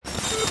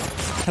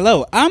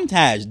Hello, I'm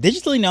Taj,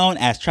 digitally known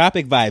as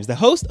Tropic Vibes, the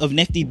host of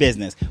Nifty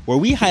Business, where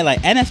we highlight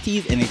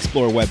NFTs and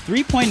explore Web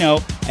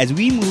 3.0 as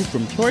we move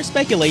from pure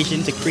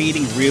speculation to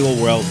creating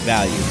real-world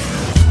value.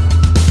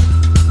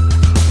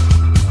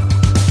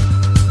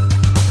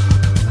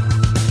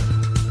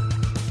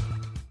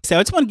 So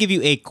I just want to give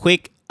you a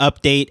quick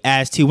update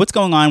as to what's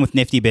going on with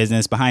Nifty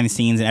Business behind the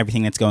scenes and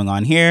everything that's going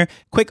on here.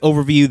 Quick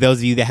overview, those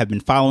of you that have been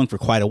following for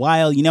quite a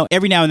while, you know,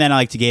 every now and then I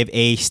like to give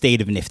a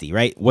state of Nifty,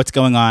 right? What's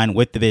going on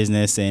with the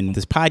business and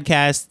this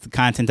podcast, the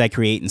content I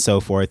create and so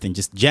forth, and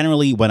just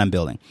generally what I'm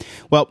building.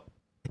 Well,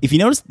 if you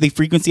notice, the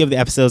frequency of the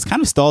episodes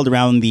kind of stalled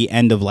around the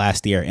end of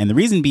last year. And the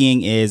reason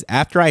being is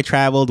after I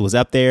traveled, was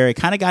up there, it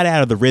kind of got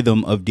out of the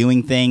rhythm of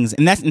doing things.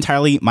 And that's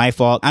entirely my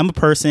fault. I'm a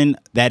person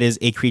that is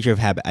a creature of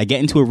habit. I get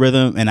into a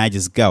rhythm and I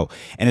just go.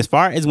 And as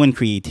far as when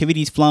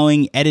creativity's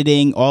flowing,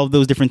 editing, all of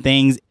those different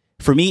things,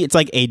 for me, it's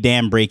like a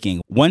dam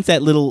breaking. Once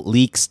that little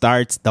leak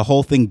starts, the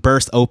whole thing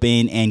bursts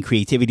open and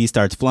creativity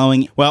starts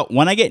flowing. Well,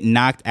 when I get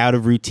knocked out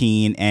of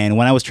routine and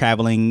when I was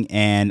traveling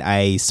and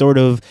I sort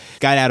of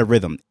got out of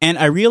rhythm and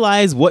I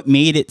realized what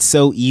made it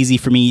so easy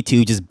for me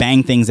to just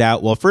bang things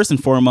out. Well, first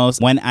and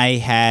foremost, when I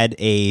had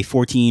a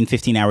 14,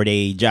 15-hour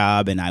day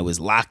job and I was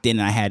locked in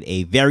and I had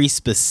a very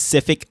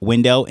specific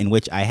window in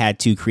which I had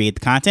to create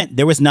the content,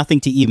 there was nothing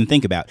to even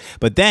think about.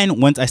 But then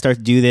once I started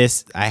to do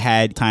this, I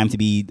had time to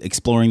be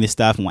exploring this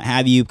stuff and what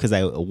have you, because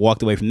I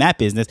walked away from that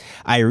business.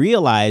 I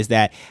realized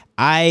that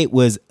I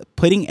was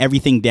putting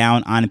everything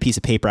down on a piece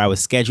of paper. I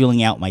was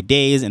scheduling out my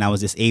days and I was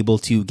just able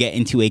to get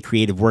into a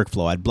creative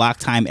workflow. I'd block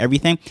time,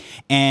 everything.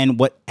 And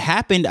what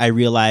happened, I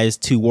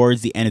realized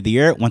towards the end of the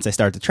year, once I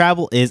started to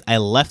travel, is I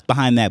left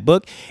behind that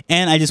book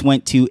and I just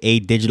went to a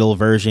digital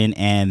version.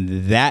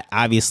 And that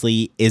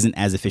obviously isn't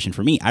as efficient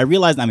for me. I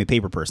realized I'm a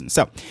paper person.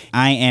 So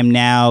I am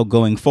now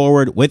going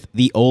forward with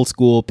the old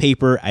school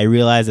paper. I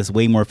realize it's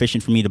way more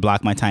efficient for me to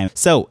block my time.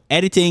 So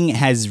editing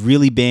has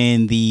really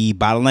been the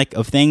bottleneck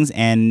of things.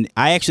 And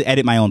I actually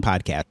edit my own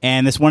podcast.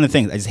 And that's one of the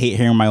things. I just hate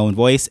hearing my own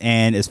voice.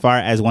 And as far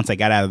as once I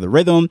got out of the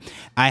rhythm,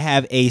 I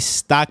have a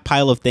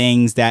stockpile of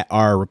things that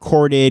are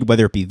recorded,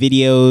 whether it be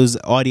videos,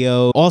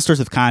 audio, all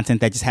sorts of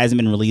content that just hasn't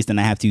been released. And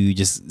I have to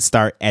just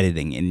start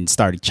editing and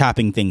start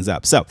chopping things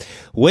up. So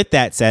with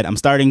that said, I'm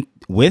starting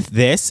with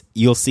this.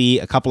 You'll see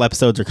a couple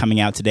episodes are coming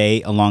out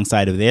today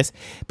alongside of this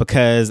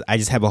because I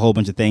just have a whole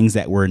bunch of things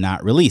that were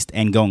not released.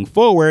 And going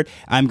forward,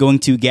 I'm going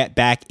to get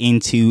back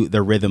into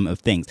the rhythm of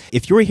things.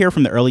 If you were here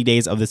from the early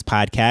days of this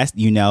podcast,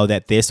 you know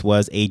that this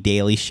was a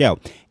daily show.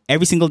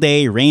 Every single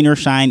day, rain or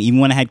shine, even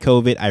when I had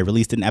COVID, I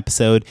released an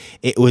episode.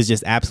 It was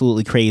just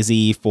absolutely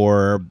crazy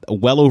for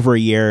well over a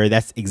year.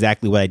 That's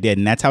exactly what I did.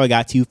 And that's how I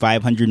got to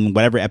 500 and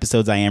whatever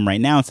episodes I am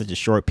right now in such a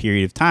short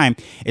period of time.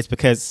 It's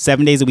because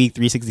 7 days a week,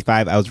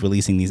 365, I was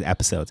releasing these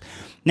episodes.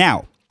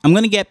 Now, I'm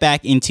going to get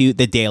back into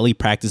the daily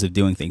practice of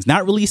doing things,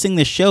 not releasing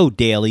the show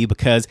daily,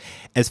 because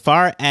as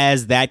far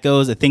as that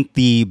goes, I think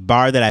the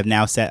bar that I've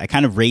now set, I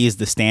kind of raised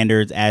the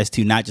standards as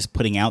to not just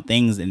putting out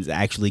things and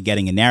actually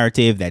getting a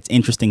narrative that's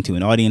interesting to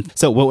an audience.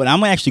 So what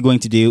I'm actually going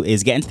to do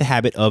is get into the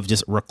habit of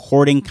just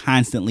recording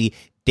constantly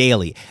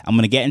daily. I'm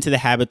going to get into the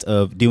habit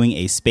of doing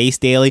a space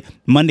daily,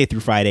 Monday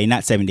through Friday,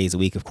 not 7 days a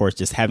week. Of course,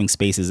 just having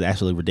space is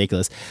actually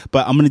ridiculous.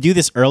 But I'm going to do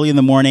this early in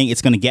the morning.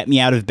 It's going to get me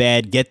out of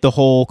bed, get the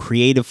whole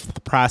creative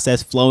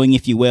process flowing,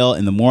 if you will,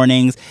 in the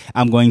mornings.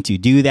 I'm going to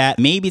do that.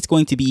 Maybe it's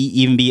going to be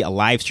even be a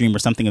live stream or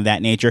something of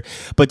that nature,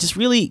 but just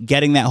really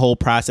getting that whole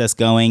process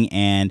going.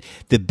 And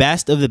the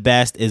best of the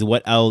best is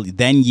what I'll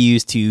then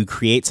use to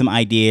create some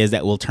ideas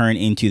that will turn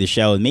into the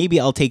show. And maybe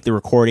I'll take the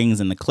recordings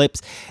and the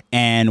clips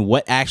and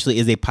what actually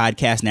is a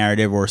podcast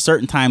narrative, or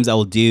certain times I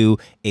will do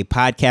a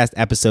podcast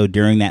episode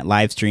during that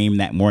live stream,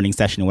 that morning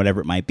session, or whatever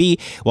it might be.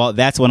 Well,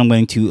 that's what I'm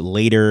going to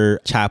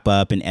later chop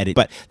up and edit.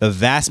 But the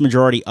vast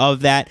majority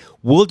of that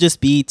will just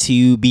be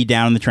to be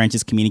down in the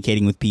trenches,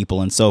 communicating with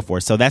people and so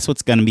forth. So that's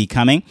what's going to be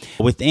coming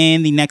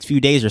within the next few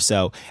days or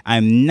so.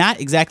 I'm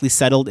not exactly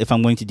settled if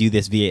I'm going to do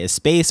this via a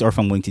space or if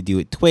I'm going to do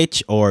it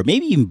Twitch or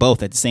maybe even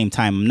both at the same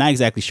time. I'm not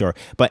exactly sure.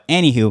 But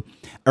anywho,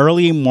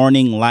 early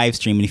morning live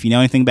stream. And if you know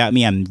anything about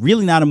me, I'm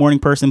really not a morning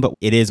person, but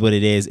it is what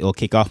it is. It will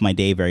kick off my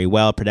day very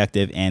well,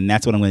 productive. And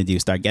that's what I'm going to do.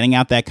 Start getting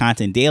out that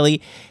content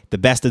daily. The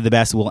best of the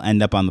best will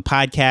end up on the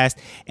podcast.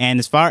 And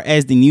as far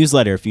as the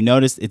newsletter, if you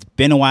notice, it's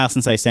been a while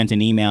since I sent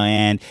an email,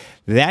 and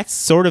that's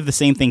sort of the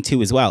same thing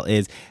too as well,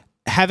 is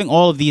having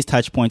all of these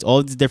touch points, all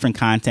of these different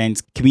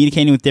contents,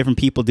 communicating with different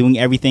people, doing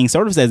everything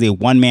sort of as a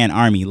one-man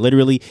army,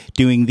 literally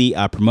doing the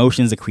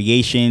promotions, the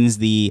creations,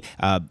 the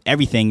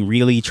everything,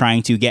 really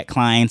trying to get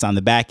clients on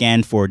the back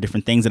end for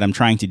different things that I'm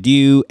trying to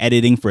do,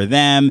 editing for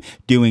them,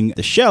 doing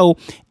the show.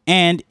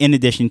 And in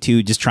addition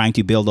to just trying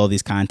to build all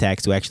these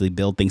contacts to actually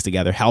build things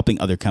together, helping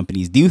other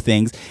companies do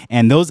things.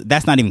 And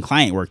that's not even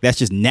client work. That's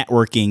just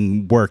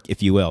networking work,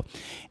 if you will.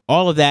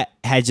 all of that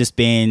has just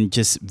been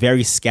just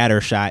very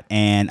scattershot,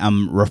 and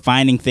I'm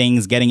refining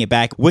things, getting it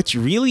back, which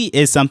really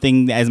is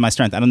something as my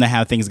strength. I don't know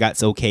how things got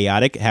so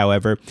chaotic.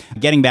 However,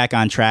 getting back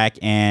on track,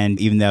 and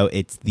even though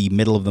it's the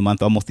middle of the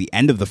month, almost the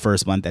end of the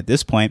first month at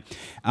this point,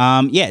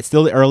 it's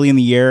still early in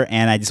the year,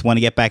 and I just want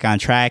to get back on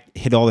track,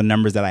 hit all the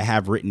numbers that I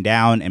have written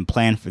down and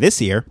planned for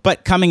this year.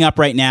 But coming up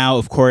right now,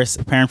 of course,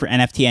 preparing for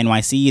NFT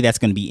NYC, that's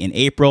going to be in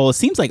April. It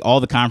seems like all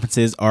the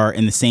conferences are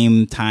in the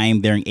same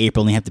time during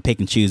April, and you have to pick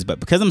and choose.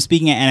 But because I'm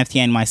speaking at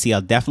NFT NYC,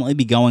 I'll definitely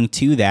be going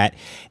to that.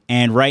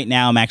 And right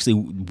now, I'm actually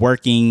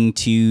working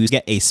to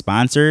get a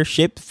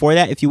sponsorship for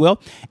that, if you will.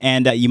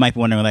 And you might be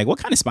wondering, like, what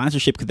kind of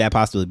sponsorship could that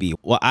possibly be?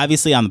 Well,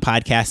 obviously, on the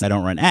podcast, I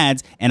don't run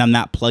ads, and I'm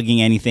not plugging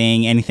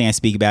anything. Anything I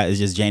speak about is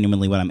just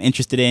genuinely what I'm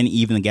interested in,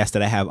 even the guests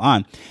that I have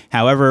on.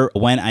 However,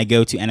 when I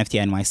go to NFT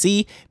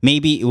NYC,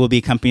 maybe it will be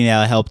a company that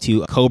will help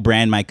to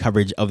co-brand my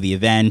coverage of the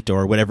event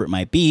or whatever it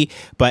might be.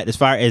 But as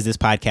far as this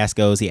podcast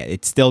goes, yeah,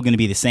 it's still going to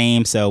be the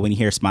same. So when you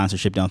hear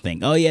sponsorship, don't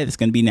think, oh, yeah, it's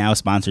going to be now a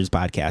sponsor's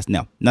podcast.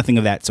 No, nothing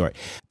of that sort.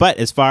 But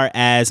as far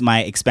as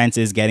my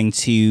expenses getting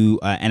to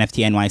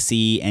NFT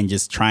NYC and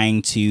just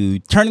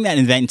turning that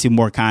event into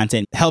more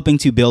content, helping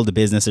to build a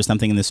business or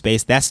something in the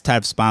space, that's the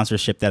type of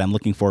sponsorship that I'm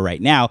looking for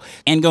right now.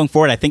 And going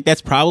forward, I think that's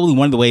probably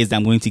one of the ways that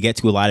I'm going to get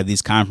to a lot of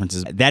these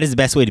conferences. That is the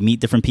best way to meet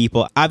different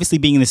people. Obviously,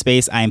 being in the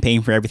space, I am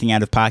paying for everything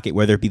out of pocket,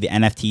 whether it be the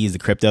NFTs, the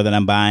crypto that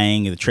I'm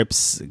buying, the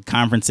trips,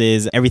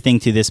 conferences,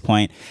 everything to this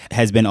point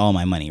has been all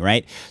my money,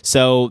 right?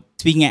 So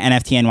speaking at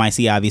NFT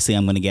NYC, obviously,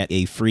 I'm going to get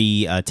a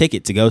free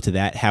ticket to go to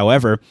that.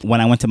 However, when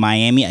I went to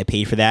Miami, I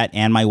paid for that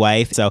and my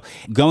wife. So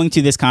going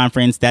to this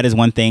conference, that is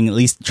one thing, at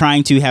least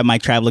trying to have my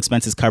travel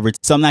expenses covered.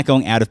 So I'm not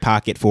going out of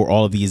pocket for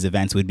all of these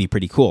events would be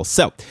pretty cool.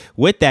 So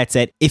with that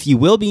said, if you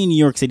will be in New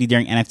York City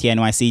during NFT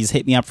NYC, just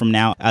hit me up from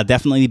now. I'll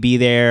definitely be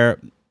there.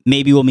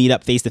 Maybe we'll meet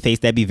up face to face.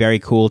 That'd be very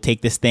cool.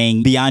 Take this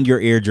thing beyond your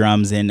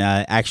eardrums and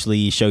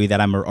actually show you that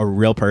I'm a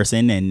real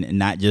person and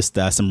not just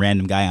some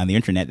random guy on the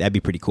internet. That'd be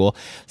pretty cool.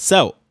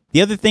 So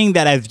the other thing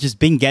that I've just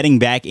been getting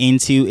back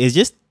into is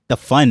just the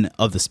fun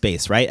of the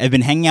space, right? I've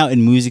been hanging out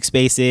in music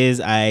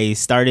spaces. I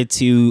started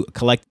to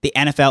collect the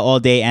NFL All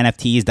Day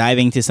NFTs,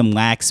 diving into some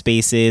wax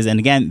spaces. And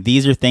again,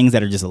 these are things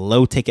that are just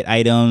low ticket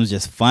items,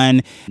 just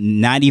fun,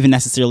 not even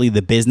necessarily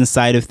the business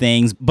side of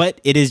things, but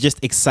it is just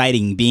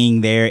exciting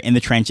being there in the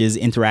trenches,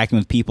 interacting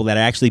with people that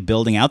are actually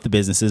building out the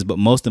businesses. But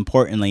most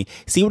importantly,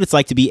 see what it's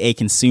like to be a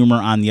consumer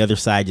on the other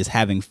side, just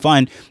having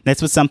fun.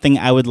 That's what's something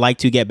I would like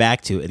to get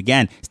back to.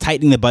 Again, it's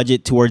tightening the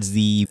budget towards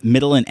the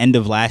middle and end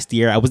of last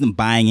year. I wasn't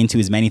buying into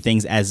as many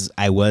things as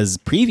I was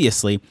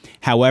previously.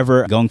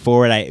 However, going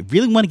forward, I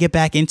really want to get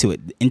back into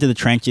it, into the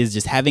trenches,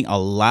 just having a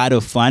lot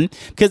of fun,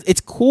 because it's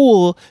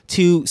cool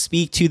to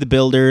speak to the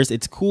builders.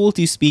 It's cool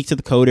to speak to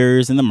the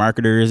coders and the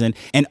marketers and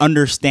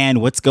understand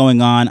what's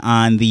going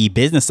on the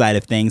business side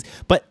of things.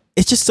 But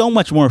it's just so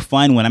much more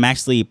fun when I'm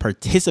actually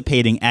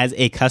participating as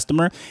a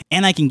customer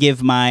and I can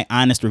give my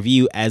honest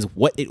review as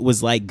what it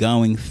was like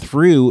going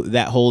through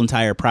that whole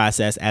entire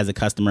process as a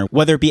customer,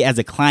 whether it be as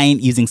a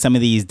client using some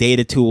of these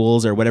data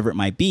tools or whatever it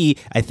might be.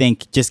 I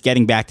think just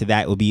getting back to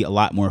that will be a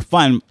lot more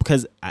fun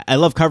because I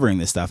love covering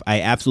this stuff. I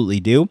absolutely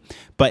do.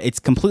 But it's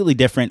completely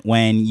different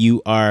when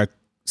you are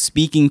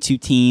speaking to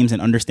teams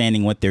and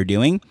understanding what they're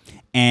doing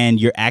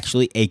and you're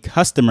actually a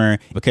customer,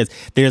 because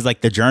there's like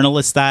the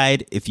journalist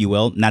side, if you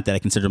will, not that I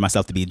consider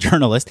myself to be a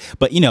journalist,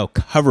 but,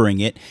 covering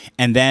it.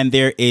 And then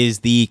there is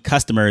the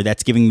customer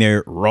that's giving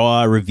their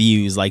raw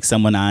reviews, like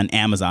someone on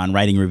Amazon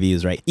writing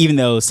reviews, right? Even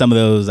though some of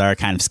those are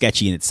kind of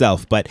sketchy in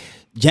itself. But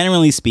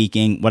generally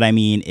speaking, what I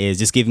mean is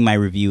just giving my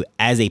review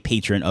as a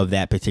patron of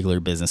that particular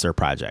business or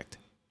project.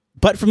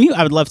 But from you,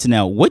 I would love to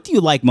know, what do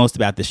you like most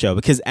about the show?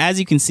 Because as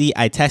you can see,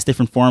 I test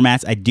different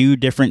formats. I do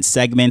different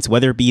segments,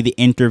 whether it be the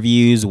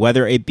interviews,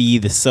 whether it be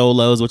the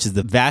solos, which is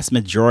the vast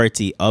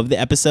majority of the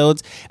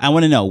episodes. I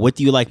want to know, what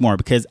do you like more?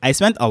 Because I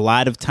spent a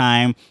lot of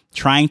time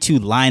trying to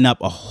line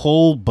up a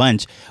whole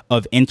bunch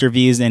of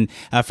interviews. And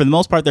for the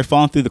most part, they're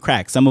falling through the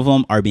cracks. Some of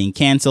them are being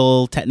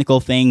canceled,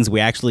 technical things.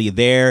 We're actually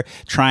there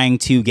trying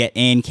to get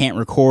in, can't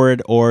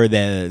record, or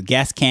the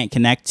guest can't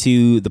connect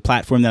to the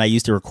platform that I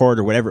used to record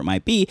or whatever it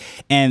might be.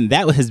 And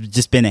that has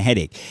just been a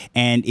headache.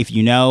 And if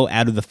you know,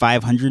 out of the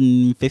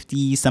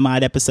 550 some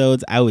odd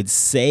episodes, I would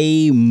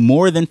say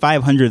more than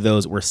 500 of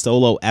those were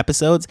solo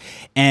episodes.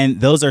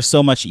 And those are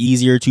so much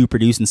easier to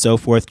produce and so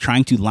forth,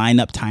 trying to line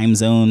up time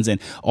zones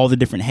and all the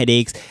different headaches.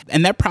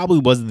 And that probably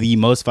was the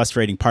most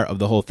frustrating part of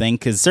the whole thing,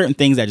 because certain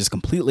things are just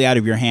completely out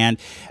of your hand.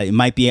 It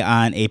might be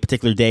on a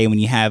particular day when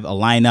you have a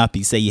lineup,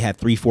 you say you have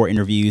 3-4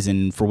 interviews,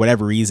 and for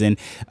whatever reason,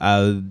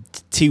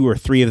 2 or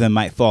 3 of them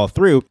might fall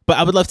through. But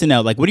I would love to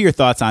know, what are your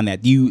thoughts on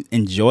that? Do you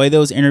enjoy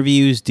those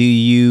interviews? Do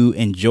you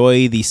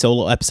enjoy the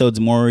solo episodes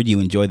more? Do you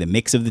enjoy the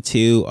mix of the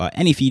two?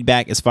 Any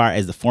feedback as far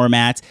as the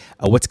formats,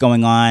 what's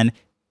going on,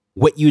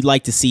 what you'd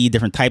like to see,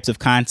 different types of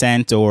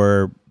content,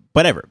 or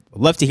whatever. I'd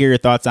love to hear your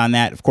thoughts on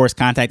that. Of course,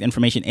 contact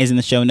information is in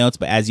the show notes,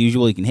 but as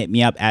usual, you can hit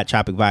me up at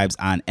Tropic Vibes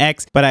on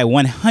X. But I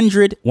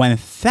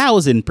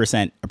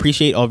 1000%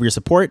 appreciate all of your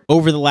support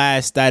over the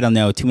last,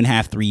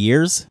 2.5, 3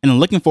 years. And I'm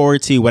looking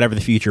forward to whatever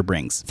the future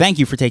brings. Thank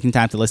you for taking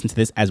time to listen to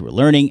this as we're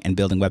learning and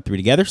building Web3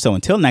 together. So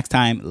until next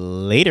time,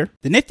 later.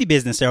 The Nifty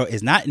Business Arrow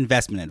is not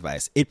investment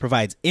advice. It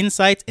provides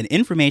insights and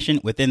information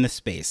within the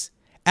space.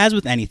 As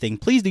with anything,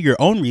 please do your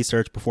own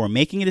research before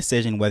making a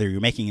decision whether you're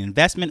making an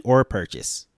investment or a purchase.